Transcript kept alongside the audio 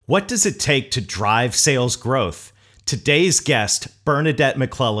What does it take to drive sales growth? Today's guest, Bernadette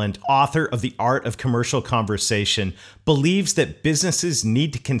McClelland, author of The Art of Commercial Conversation, believes that businesses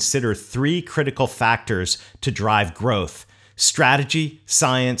need to consider three critical factors to drive growth: strategy,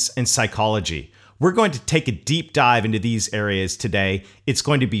 science, and psychology. We're going to take a deep dive into these areas today. It's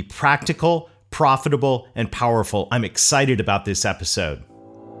going to be practical, profitable, and powerful. I'm excited about this episode.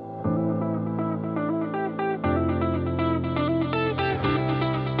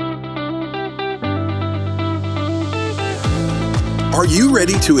 Are you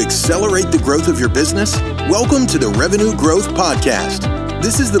ready to accelerate the growth of your business? Welcome to the Revenue Growth Podcast.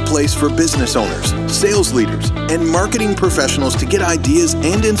 This is the place for business owners, sales leaders, and marketing professionals to get ideas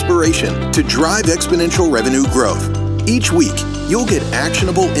and inspiration to drive exponential revenue growth. Each week, you'll get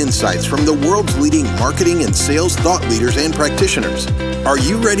actionable insights from the world's leading marketing and sales thought leaders and practitioners. Are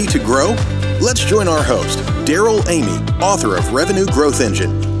you ready to grow? Let's join our host, Daryl Amy, author of Revenue Growth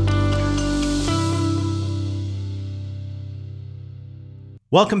Engine.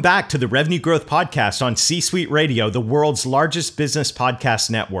 Welcome back to the Revenue Growth Podcast on C-Suite Radio, the world's largest business podcast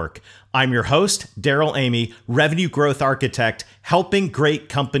network. I'm your host, Daryl Amy, Revenue Growth Architect, helping great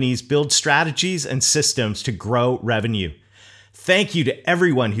companies build strategies and systems to grow revenue. Thank you to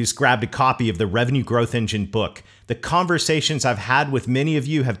everyone who's grabbed a copy of the Revenue Growth Engine book. The conversations I've had with many of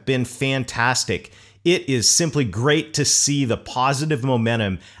you have been fantastic. It is simply great to see the positive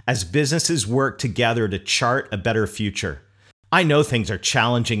momentum as businesses work together to chart a better future. I know things are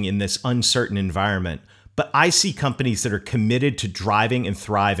challenging in this uncertain environment, but I see companies that are committed to driving and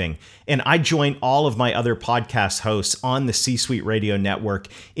thriving. And I join all of my other podcast hosts on the C-Suite Radio Network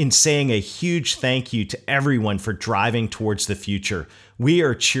in saying a huge thank you to everyone for driving towards the future. We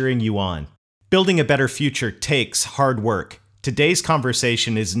are cheering you on. Building a better future takes hard work. Today's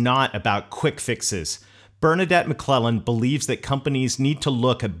conversation is not about quick fixes. Bernadette McClelland believes that companies need to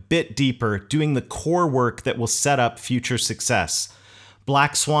look a bit deeper, doing the core work that will set up future success.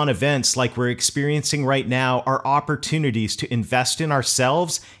 Black swan events like we're experiencing right now are opportunities to invest in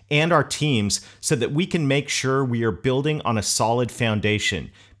ourselves and our teams so that we can make sure we are building on a solid foundation,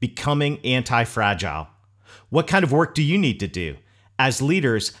 becoming anti-fragile. What kind of work do you need to do? As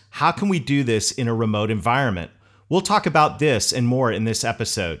leaders, how can we do this in a remote environment? We'll talk about this and more in this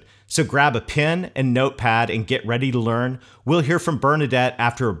episode. So grab a pen and notepad and get ready to learn. We'll hear from Bernadette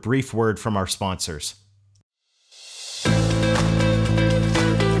after a brief word from our sponsors.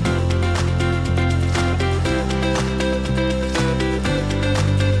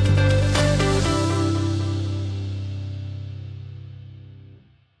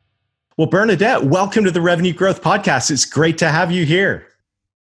 Well, Bernadette, welcome to the Revenue Growth Podcast. It's great to have you here.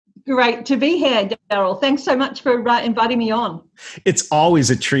 Great to be here, Daryl. Thanks so much for inviting me on. It's always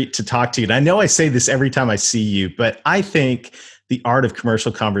a treat to talk to you. And I know I say this every time I see you, but I think The Art of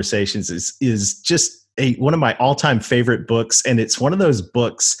Commercial Conversations is just one of my all-time favorite books. And it's one of those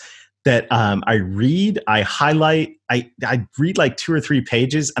books that I read, I highlight, I read like 2 or 3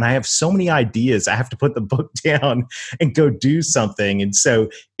 pages, and I have so many ideas. I have to put the book down and go do something. And so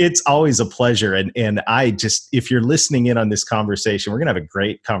it's always a pleasure. And I just, if you're listening in on this conversation, we're going to have a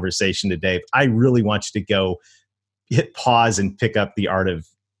great conversation today. I really want you to go hit pause and pick up The Art of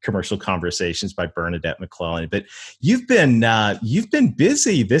Commercial Conversations by Bernadette McClelland. But you've been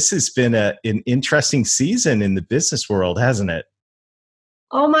busy. This has been an interesting season in the business world, hasn't it?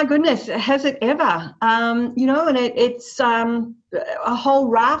 Oh my goodness, has it ever? And it's a whole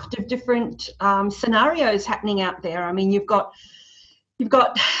raft of different scenarios happening out there. I mean, you've got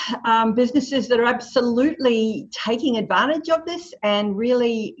businesses that are absolutely taking advantage of this and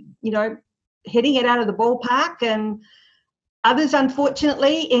really, hitting it out of the ballpark, and others,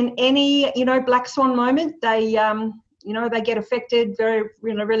 unfortunately, in any, black swan moment, they get affected very,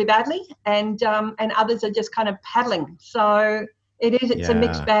 really badly, and others are just kind of paddling. So it's a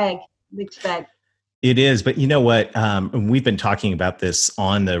mixed bag. It is, but you know what? We've been talking about this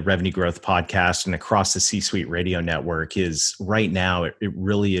on the Revenue Growth Podcast and across the C-Suite Radio Network. Is right now it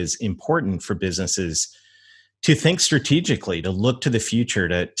really is important for businesses to think strategically, to look to the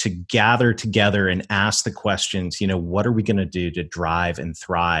future, to gather together and ask the questions. What are we going to do to drive and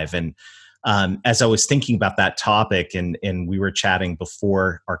thrive? And as I was thinking about that topic, and we were chatting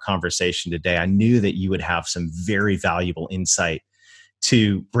before our conversation today, I knew that you would have some very valuable insight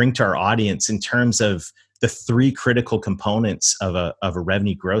to bring to our audience in terms of the 3 critical components of a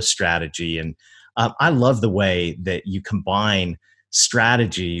revenue growth strategy. And I love the way that you combine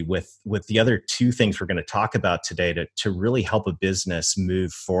strategy with the other 2 things we're going to talk about today to really help a business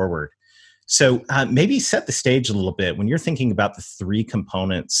move forward. So maybe set the stage a little bit. When you're thinking about the 3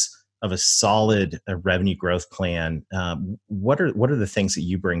 components of a solid revenue growth plan, what are the things that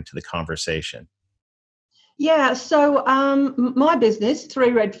you bring to the conversation? Yeah, so my business,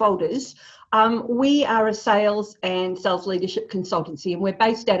 Three Red Folders, we are a sales and sales leadership consultancy, and we're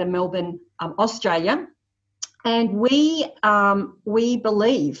based out of Melbourne, Australia. And we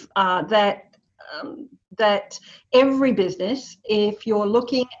believe that every business, if you're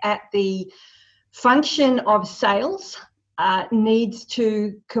looking at the function of sales, needs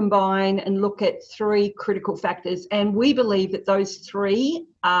to combine and look at three critical factors. And we believe that those three,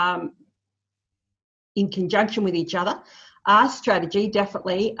 in conjunction with each other, our strategy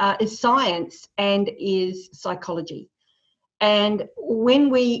definitely is science and is psychology. And when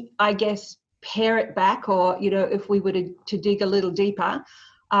we, I guess, pare it back, or, if we were to dig a little deeper,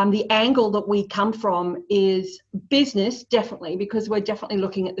 the angle that we come from is business, definitely, because we're definitely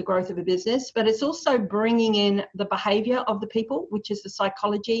looking at the growth of a business, but it's also bringing in the behavior of the people, which is the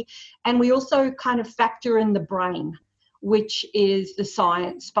psychology. And we also kind of factor in the brain, which is the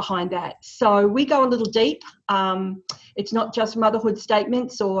science behind that. So we go a little deep. It's not just motherhood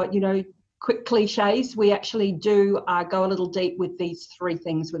statements or, quick cliches. We actually do go a little deep with these three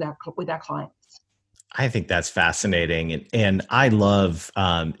things with our clients. I think that's fascinating. And I love,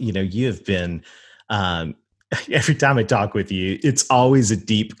 you have been, every time I talk with you, it's always a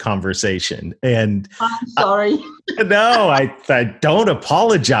deep conversation. And I'm sorry. No, I don't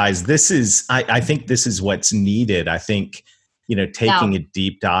apologize. I think this is what's needed. I think, taking a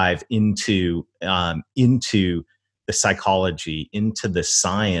deep dive into the psychology, into the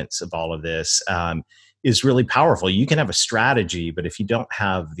science of all of this is really powerful. You can have a strategy, but if you don't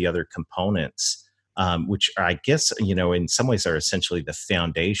have the other components, which I guess, in some ways are essentially the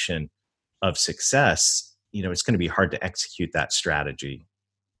foundation of success, it's going to be hard to execute that strategy.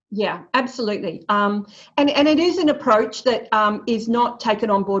 Yeah, absolutely. And it is an approach that is not taken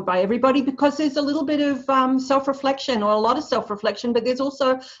on board by everybody, because there's a little bit of self-reflection, or a lot of self-reflection, but there's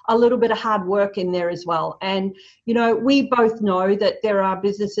also a little bit of hard work in there as well. And, we both know that there are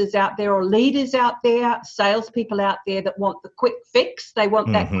businesses out there, or leaders out there, salespeople out there that want the quick fix. They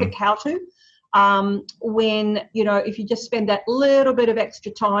want that quick how-to. When, if you just spend that little bit of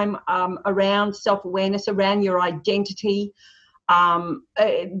extra time around self-awareness, around your identity,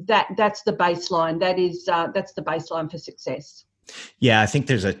 that's the baseline. That's the baseline for success. Yeah, I think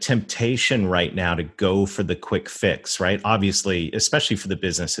there's a temptation right now to go for the quick fix, right? Obviously, especially for the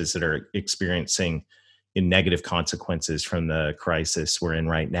businesses that are experiencing negative consequences from the crisis we're in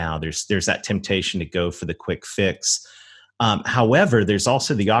right now. There's that temptation to go for the quick fix. However, there's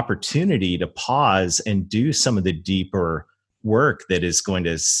also the opportunity to pause and do some of the deeper work that is going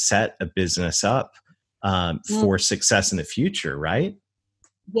to set a business up for success in the future, right?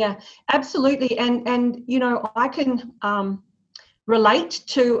 Yeah, absolutely. And I can relate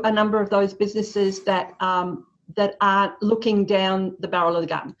to a number of those businesses that are looking down the barrel of the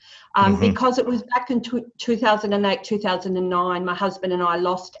gun, because it was back in 2008, 2009, my husband and I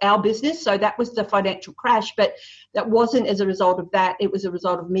lost our business. So that was the financial crash, but that wasn't as a result of that. It was a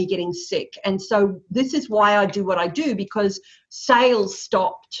result of me getting sick. And so this is why I do what I do, because sales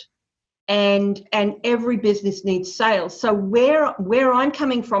stopped. And every business needs sales. So where I'm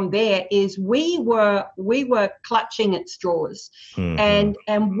coming from there is we were clutching at straws, and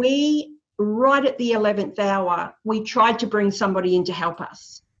we, right at the 11th hour, we tried to bring somebody in to help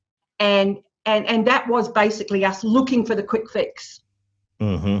us, and that was basically us looking for the quick fix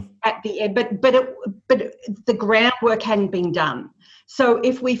at the end. But the groundwork hadn't been done. So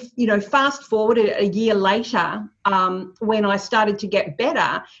if we, fast forward a year later, when I started to get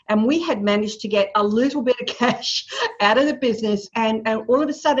better, and we had managed to get a little bit of cash out of the business, and all of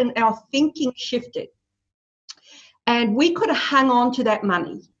a sudden our thinking shifted, and we could have hung on to that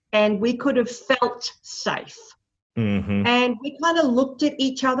money, and we could have felt safe. And we kind of looked at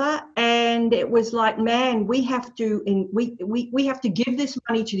each other, and it was like, man, we have to give this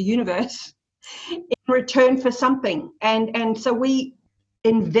money to the universe in return for something. And so we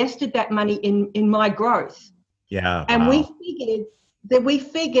invested that money in my growth. Yeah. And wow. we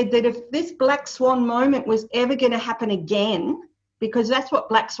figured that if this black swan moment was ever going to happen again, because that's what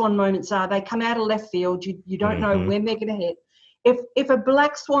black swan moments are, they come out of left field, you don't know when they're going to hit. If a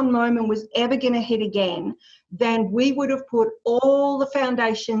black swan moment was ever going to hit again, then we would have put all the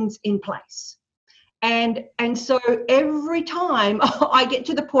foundations in place. And so every time I get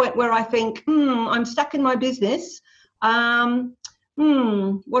to the point where I think, I'm stuck in my business,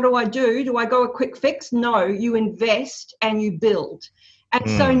 what do I do? Do I go a quick fix? No, you invest and you build. And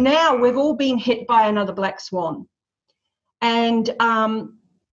so now we've all been hit by another black swan. And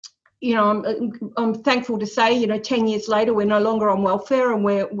you know, I'm thankful to say, you know, 10 years later, we're no longer on welfare and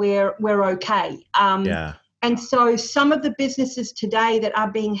we're okay. Yeah. And so some of the businesses today that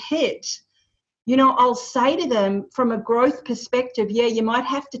are being hit, you know, I'll say to them from a growth perspective, yeah, you might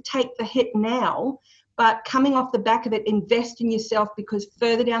have to take the hit now, but coming off the back of it, invest in yourself, because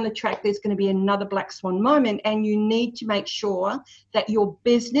further down the track, there's going to be another black swan moment, and you need to make sure that your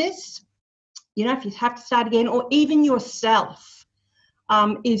business, you know, if you have to start again, or even yourself,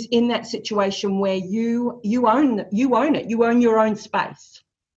 is in that situation where you own it, you own your own space.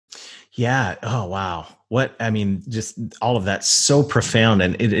 Yeah. Oh, wow. Just all of that's so profound.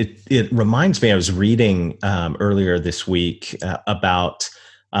 And it reminds me, I was reading earlier this week about,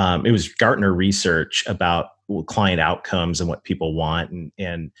 it was Gartner research about client outcomes and what people want.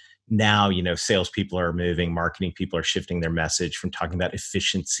 And now, you know, salespeople are moving, marketing people are shifting their message from talking about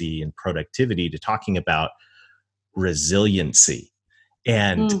efficiency and productivity to talking about resiliency.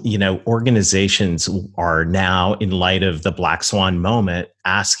 And, you know, organizations are now, in light of the black swan moment,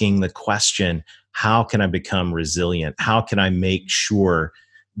 asking the question, how can I become resilient? How can I make sure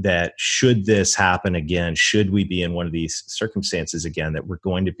that should this happen again, should we be in one of these circumstances again, that we're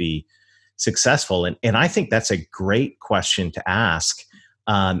going to be successful? And I think that's a great question to ask.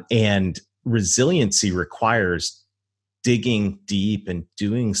 And resiliency requires digging deep and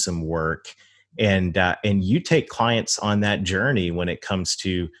doing some work. And you take clients on that journey when it comes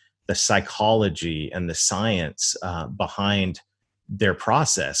to the psychology and the science behind their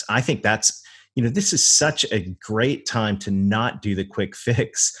process. I think that's, you know, this is such a great time to not do the quick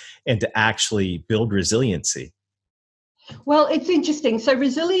fix and to actually build resiliency. Well, it's interesting. So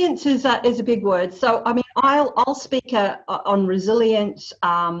resilience is a big word. So I mean, I'll speak on resilience,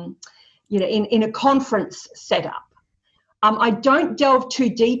 you know, in a conference setup. I don't delve too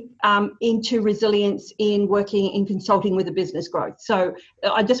deep into resilience in working in consulting with a business growth. So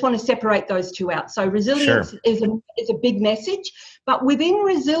I just want to separate those two out. So resilience is a big message, but within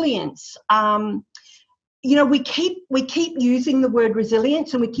resilience, you know, we keep using the word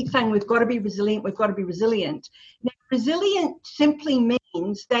resilience, and we keep saying we've got to be resilient. We've got to be resilient. Now, resilient simply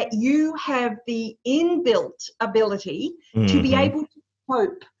means that you have the inbuilt ability to be able to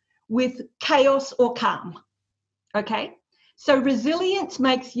cope with chaos or calm. Okay. So resilience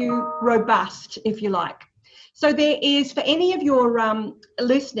makes you robust, if you like. So there is, for any of your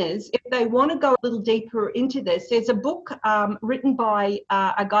listeners, if they want to go a little deeper into this, there's a book written by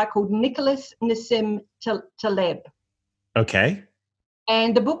a guy called Nicholas Nassim Taleb. Okay.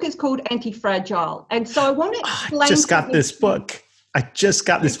 And the book is called Anti-Fragile. And so I want to explain. I just got this book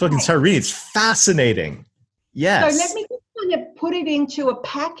and started reading. It's fascinating. Yes. So let me just kind of put it into a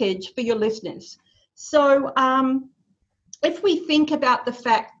package for your listeners. So if we think about the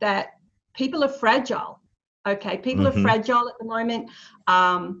fact that people are fragile, okay, people are fragile at the moment.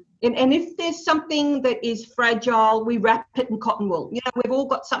 And if there's something that is fragile, we wrap it in cotton wool. You know, we've all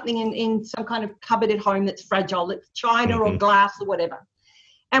got something in some kind of cupboard at home that's fragile, it's china or glass or whatever.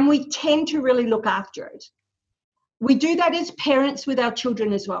 And we tend to really look after it. We do that as parents with our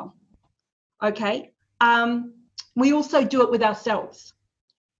children as well, okay? We also do it with ourselves.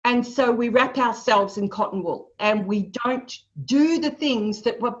 And so we wrap ourselves in cotton wool, and we don't do the things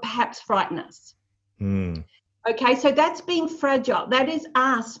that will perhaps frighten us. Okay, so that's being fragile. That is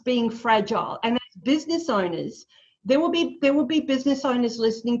us being fragile. And as business owners, there will be business owners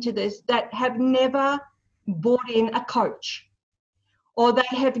listening to this that have never bought in a coach, or they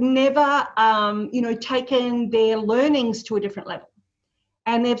have never, you know, taken their learnings to a different level,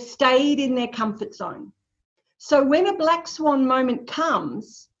 and they've stayed in their comfort zone. So when a black swan moment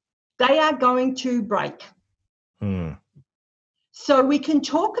comes, they are going to break. So we can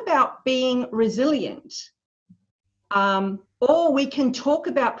talk about being resilient, or we can talk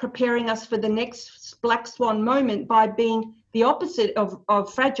about preparing us for the next black swan moment by being the opposite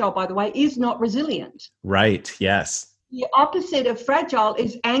of fragile, by the way, is not resilient. Right, yes. The opposite of fragile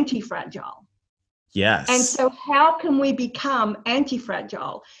is anti-fragile. Yes. And so how can we become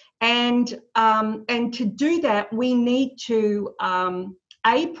anti-fragile? And to do that, we need to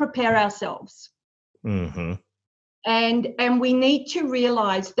prepare ourselves. And we need to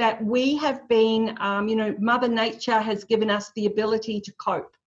realize that we have been, you know, Mother Nature has given us the ability to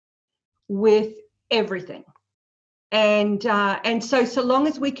cope with everything. And so long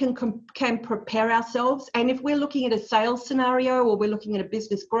as we can prepare ourselves, and if we're looking at a sales scenario or we're looking at a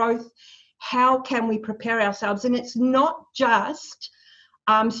business growth, how can we prepare ourselves? And it's not just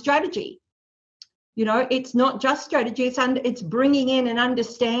strategy. You know, it's not just strategy, it's bringing in and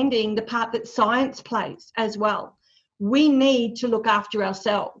understanding the part that science plays as well. We need to look after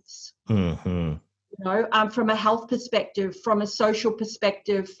ourselves. from a health perspective, from a social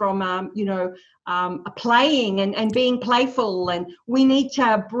perspective, from, playing and being playful. And we need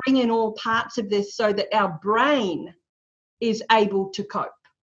to bring in all parts of this so that our brain is able to cope.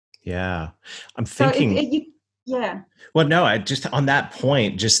 Yeah. I'm thinking. Yeah. Well, no, I just on that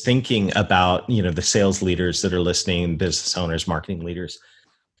point, just thinking about, the sales leaders that are listening, business owners, marketing leaders,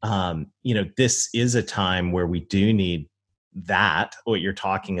 this is a time where we do need that, what you're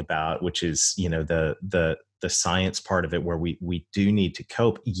talking about, which is, the science part of it, where we do need to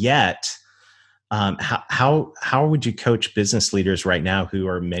cope. Yet, how would you coach business leaders right now who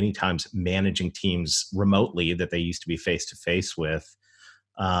are many times managing teams remotely that they used to be face to face with?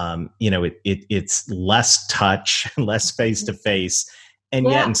 It's less touch, less face to face, and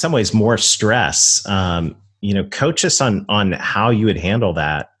yet in some ways more stress. Coach us on how you would handle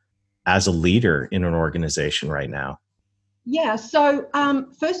that as a leader in an organization right now. Yeah. So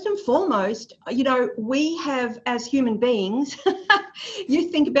first and foremost, we have, as human beings, you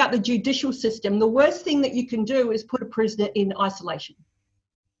think about the judicial system. The worst thing that you can do is put a prisoner in isolation.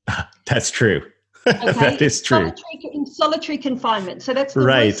 That's true. Okay? That is true. In solitary confinement. So that's the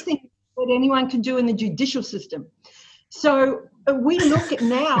worst thing that anyone can do in the judicial system. So we look at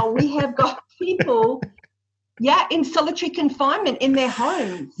now, we have got people, in solitary confinement in their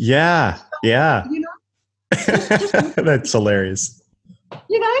homes. Yeah. So, yeah. Just that's hilarious.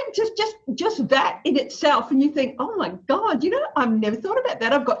 Just that in itself, and you think, oh my God, I've never thought about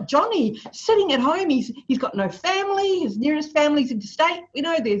that. I've got Johnny sitting at home. He's got no family. His nearest family's interstate.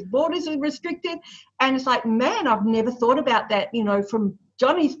 There's borders are restricted, and it's like, man, I've never thought about that. From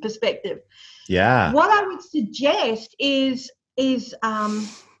Johnny's perspective. Yeah. What I would suggest is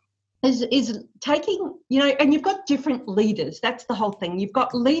taking, and you've got different leaders. That's the whole thing. You've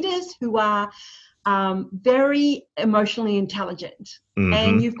got leaders who are very emotionally intelligent. Mm-hmm.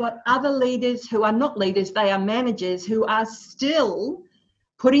 And you've got other leaders who are not leaders, they are managers who are still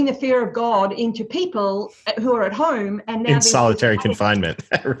putting the fear of God into people who are at home and now in solitary confinement.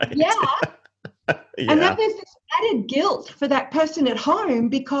 Right. Yeah. And then there's this added guilt for that person at home,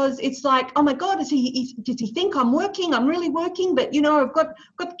 because it's like, oh my God, does he think I'm working? I'm really working, but I've got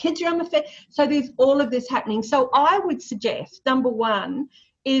the kids around my face. So there's all of this happening. So I would suggest, number one,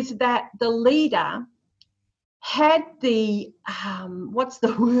 is that the leader had the, what's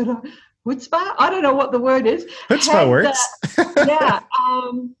the word? Chutzpah? I don't know what the word is. Chutzpah works.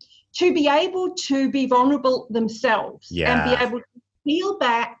 To be able to be vulnerable themselves and be able to peel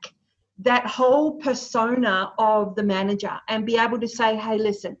back that whole persona of the manager and be able to say, hey,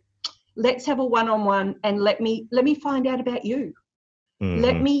 listen, let's have a one-on-one and let me find out about you. Mm-hmm.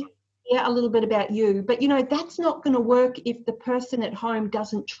 Let me hear a little bit about you. But, that's not going to work if the person at home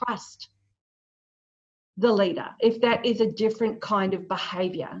doesn't trust the leader, if that is a different kind of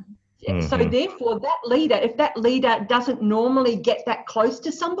behavior. Mm-hmm. So therefore, if that leader doesn't normally get that close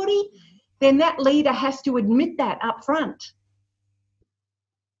to somebody, then that leader has to admit that up front.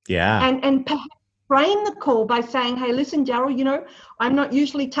 Yeah. And perhaps frame the call by saying, hey, listen, Daryl, I'm not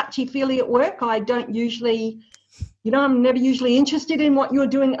usually touchy-feely at work. I don't usually, I'm never usually interested in what you're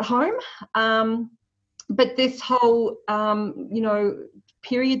doing at home. But this whole,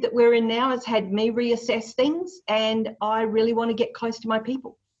 period that we're in now has had me reassess things, and I really want to get close to my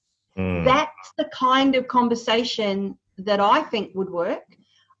people. Mm. That's the kind of conversation that I think would work.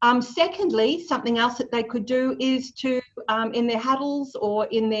 Secondly, something else that they could do is to, in their huddles or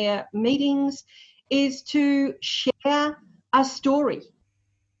in their meetings, is to share a story,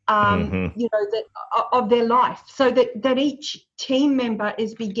 of their life, so that each team member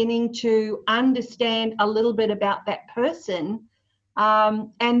is beginning to understand a little bit about that person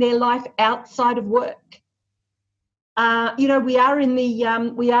and their life outside of work. We are in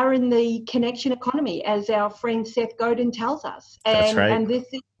the connection economy, as our friend Seth Godin tells us, and that's right. And this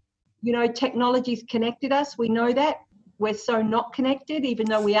is, technology's connected us. We know that we're so not connected, even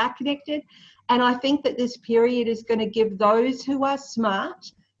though we are connected. And I think that this period is going to give those who are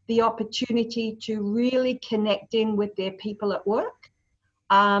smart the opportunity to really connect in with their people at work.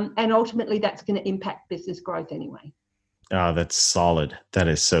 And ultimately, that's going to impact business growth anyway. Oh, that's solid. That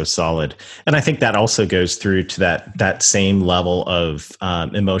is so solid. And I think that also goes through to that same level of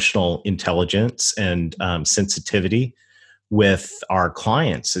emotional intelligence and sensitivity with our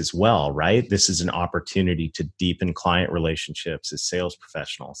clients as well, right? This is an opportunity to deepen client relationships as sales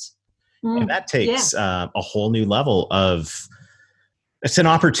professionals. And that takes a whole new level of, it's an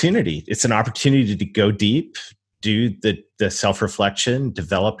opportunity. It's an opportunity to go deep, do the self-reflection,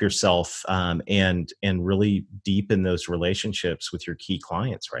 develop yourself, and really deepen those relationships with your key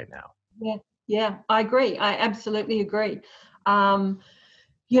clients right now. Yeah, I agree. I absolutely agree.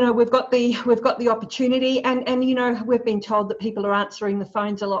 we've got the opportunity, and we've been told that people are answering the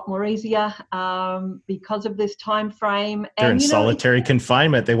phones a lot more easier because of this time frame. They're in solitary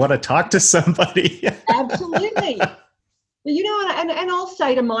confinement. They want to talk to somebody. Absolutely. And I'll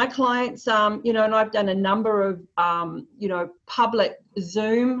say to my clients, and I've done a number of, public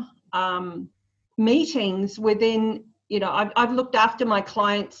Zoom meetings within, I've looked after my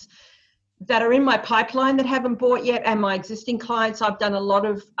clients that are in my pipeline that haven't bought yet, and my existing clients. I've done a lot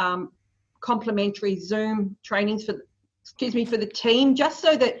of complimentary Zoom trainings for the team, just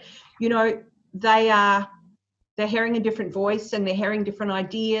so that, they're hearing a different voice and they're hearing different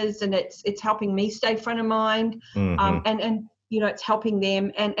ideas, and it's helping me stay front of mind. Mm-hmm. And it's helping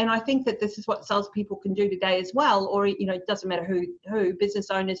them. And I think that this is what salespeople can do today as well, or, it doesn't matter who,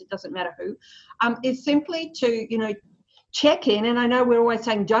 business owners, it doesn't matter who, is simply to, check in. And I know we're always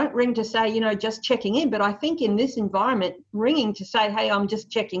saying, don't ring to say, just checking in. But I think in this environment, ringing to say, hey, I'm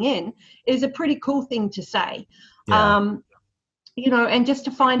just checking in is a pretty cool thing to say. Yeah. And just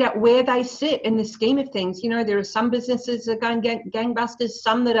to find out where they sit in the scheme of things. There are some businesses that are going gangbusters,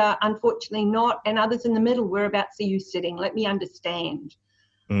 some that are unfortunately not, and others in the middle. Whereabouts are you sitting? Let me understand.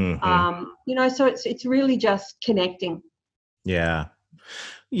 Mm-hmm. So it's really just connecting. Yeah.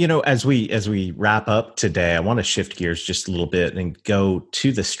 As we wrap up today, I want to shift gears just a little bit and go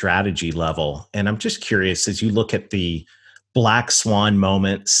to the strategy level. And I'm just curious, as you look at the black swan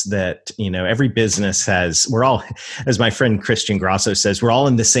moments that, every business has, we're all, as my friend Christian Grasso says, we're all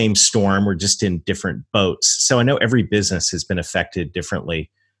in the same storm. We're just in different boats. So I know every business has been affected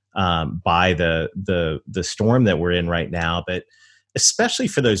differently by the storm that we're in right now, but especially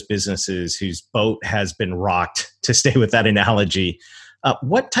for those businesses whose boat has been rocked, to stay with that analogy,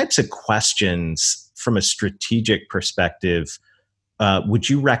 what types of questions from a strategic perspective would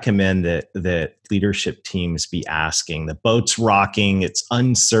you recommend that leadership teams be asking? The boat's rocking, it's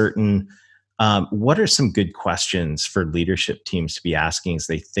uncertain. What are some good questions for leadership teams to be asking as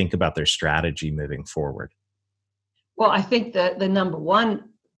they think about their strategy moving forward? Well, I think the number one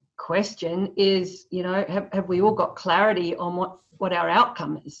question is, have we all got clarity on what our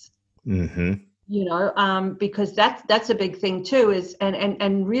outcome is? Mm-hmm. Because that's a big thing too, is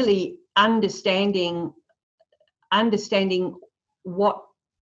and really understanding what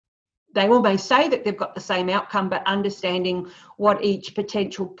they all may say that they've got the same outcome, but understanding what each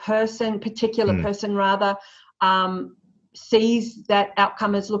particular person rather, sees that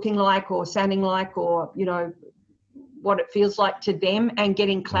outcome as looking like or sounding like, or, what it feels like to them, and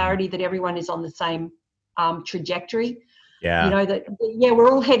getting clarity that everyone is on the same trajectory. Yeah. We're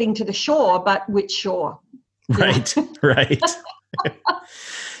all heading to the shore, but which shore? Right. Right.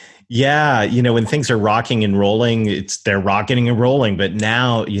 Yeah, when things are rocking and rolling, they're rocking and rolling. But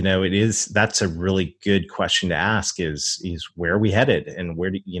now, that's a really good question to ask: is where are we headed, and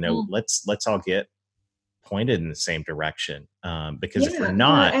where do let's all get pointed in the same direction, because if we're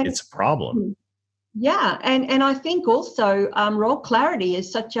not, it's a problem. Yeah, and I think also role clarity is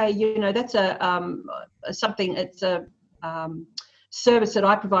such a that's something. It's a service that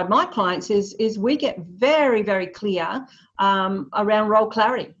I provide my clients is we get very, very clear around role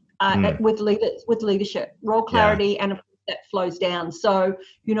clarity. With leadership, role clarity, and that flows down. So,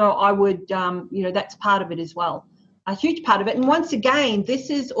 I would, that's part of it as well, a huge part of it. And once again,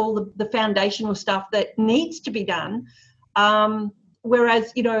 this is all the foundational stuff that needs to be done.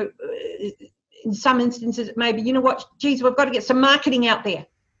 Whereas, in some instances, it may be, we've got to get some marketing out there,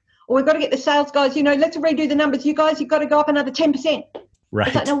 or we've got to get the sales guys, let's redo the numbers. You guys, you've got to go up another 10%. Right.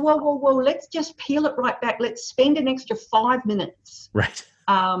 It's like, no, whoa, let's just peel it right back. Let's spend an extra 5 minutes. Right.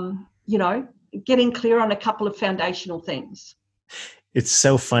 Getting clear on a couple of foundational things. It's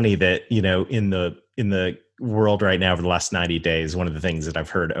so funny that, in the world right now over the last 90 days, one of the things that I've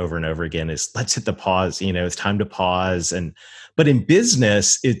heard over and over again is let's hit the pause, it's time to pause. But in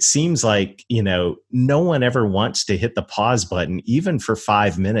business, it seems like, no one ever wants to hit the pause button, even for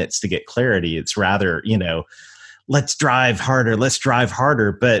 5 minutes to get clarity. It's rather, let's drive harder.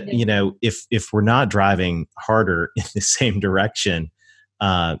 But, if we're not driving harder in the same direction,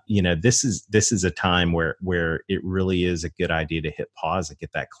 this is a time where it really is a good idea to hit pause and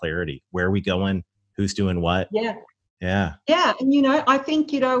get that clarity. Where are we going? Who's doing what? Yeah. Yeah. Yeah. And, I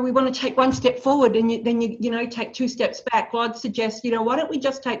think, we want to take one step forward and then you take 2 steps back. Well, I'd suggest, why don't we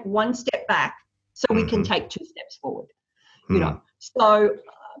just take 1 step back so we can take 2 steps forward, So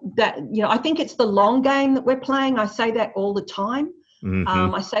that, I think it's the long game that we're playing. I say that all the time.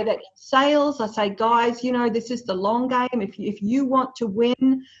 I say that in sales. I say, guys, this is the long game. If you want to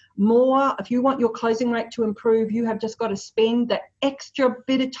win more, if you want your closing rate to improve, you have just got to spend that extra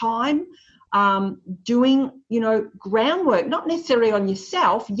bit of time doing, groundwork, not necessarily on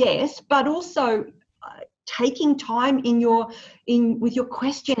yourself, yes, but also taking time with your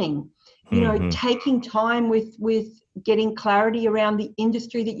questioning, taking time with getting clarity around the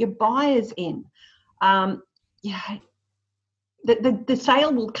industry that your buyer's in. The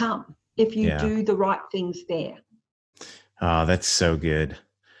sale will come if you do the right things there. Oh, that's so good.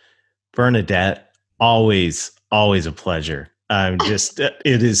 Bernadette, always a pleasure.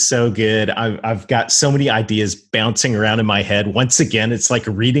 It is so good. I've got so many ideas bouncing around in my head. Once again, it's like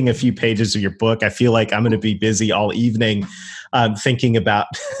reading a few pages of your book. I feel like I'm going to be busy all evening thinking about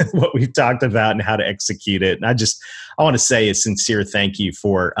what we've talked about and how to execute it. And I want to say a sincere thank you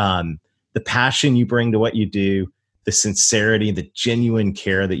for the passion you bring to what you do, the sincerity, the genuine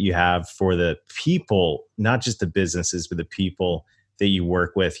care that you have for the people, not just the businesses, but the people that you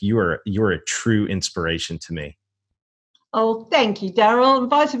work with. You are a true inspiration to me. Oh, thank you, Daryl, and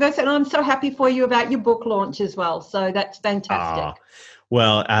vice versa. And I'm so happy for you about your book launch as well. So that's fantastic.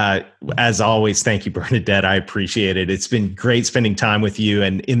 Well, as always, thank you, Bernadette. I appreciate it. It's been great spending time with you.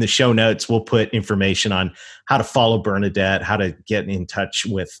 And in the show notes, we'll put information on how to follow Bernadette, how to get in touch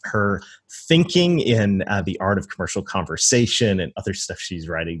with her thinking in the art of commercial conversation and other stuff she's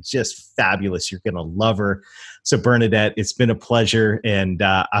writing. Just fabulous. You're going to love her. So Bernadette, it's been a pleasure. And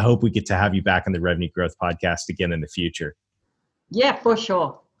I hope we get to have you back on the Revenue Growth Podcast again in the future. Yeah, for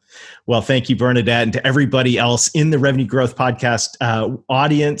sure. Well, thank you, Bernadette, and to everybody else in the Revenue Growth Podcast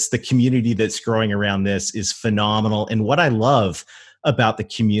audience. The community that's growing around this is phenomenal. And what I love about the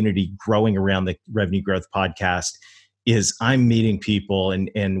community growing around the Revenue Growth Podcast is I'm meeting people and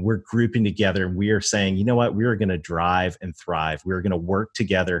we're grouping together and we are saying, you know what, we are going to drive and thrive. We're going to work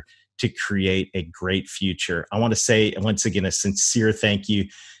together to create a great future. I want to say, once again, a sincere thank you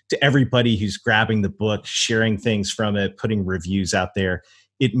to everybody who's grabbing the book, sharing things from it, putting reviews out there.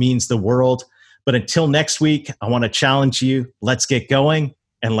 It means the world. But until next week, I want to challenge you. Let's get going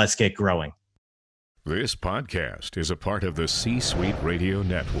and let's get growing. This podcast is a part of the C-Suite Radio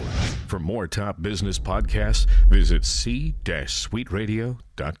Network. For more top business podcasts, visit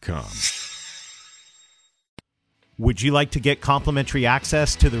c-suiteradio.com. Would you like to get complimentary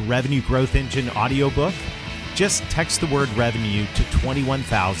access to the Revenue Growth Engine audiobook? Just text the word revenue to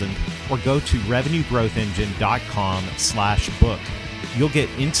 21,000 or go to revenuegrowthengine.com/book. You'll get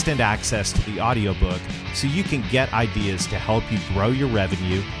instant access to the audiobook so you can get ideas to help you grow your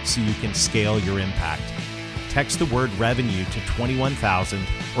revenue so you can scale your impact. Text the word revenue to 21,000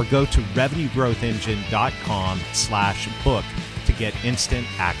 or go to revenuegrowthengine.com/book to get instant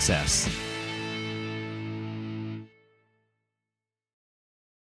access.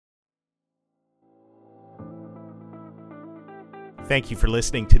 Thank you for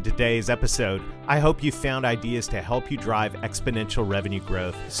listening to today's episode. I hope you found ideas to help you drive exponential revenue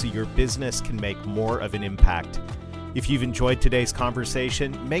growth so your business can make more of an impact. If you've enjoyed today's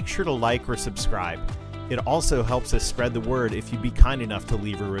conversation, make sure to like or subscribe. It also helps us spread the word if you'd be kind enough to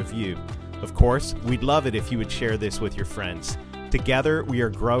leave a review. Of course, we'd love it if you would share this with your friends. Together, we are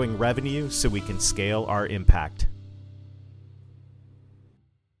growing revenue so we can scale our impact.